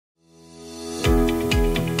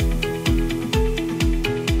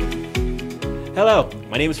Hello,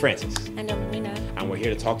 my name is Francis. And I'm Rina. And we're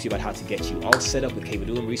here to talk to you about how to get you all set up with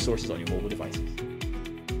Adullam resources on your mobile devices.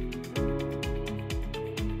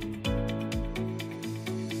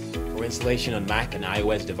 For installation on Mac and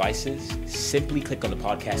iOS devices, simply click on the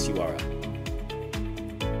podcast URL.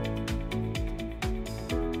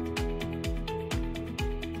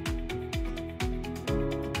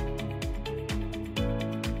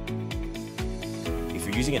 If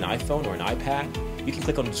you're using an iPhone or an iPad, you can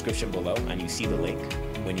click on the description below and you see the link.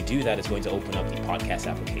 When you do that, it's going to open up the podcast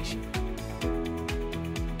application.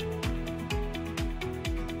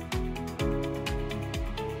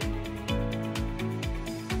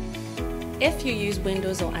 If you use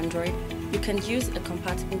Windows or Android, you can use a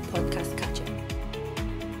compatible podcast catcher.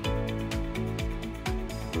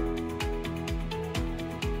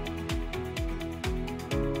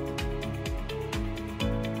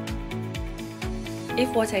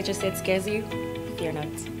 If what I just said scares you, fear not.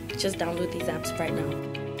 Just download these apps right now.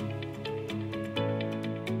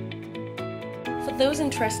 For those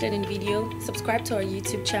interested in video, subscribe to our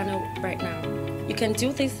YouTube channel right now. You can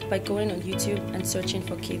do this by going on YouTube and searching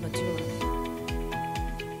for Adullam.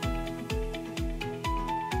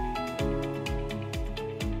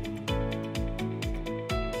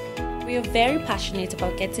 We are very passionate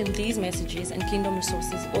about getting these messages and kingdom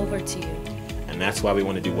resources over to you. And that's why we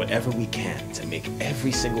want to do whatever we can to make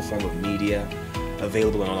every single form of media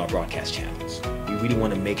available on all our broadcast channels. We really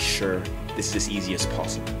want to make sure this is as easy as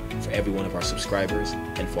possible for every one of our subscribers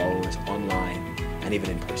and followers online and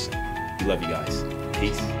even in person. We love you guys.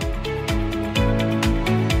 Peace.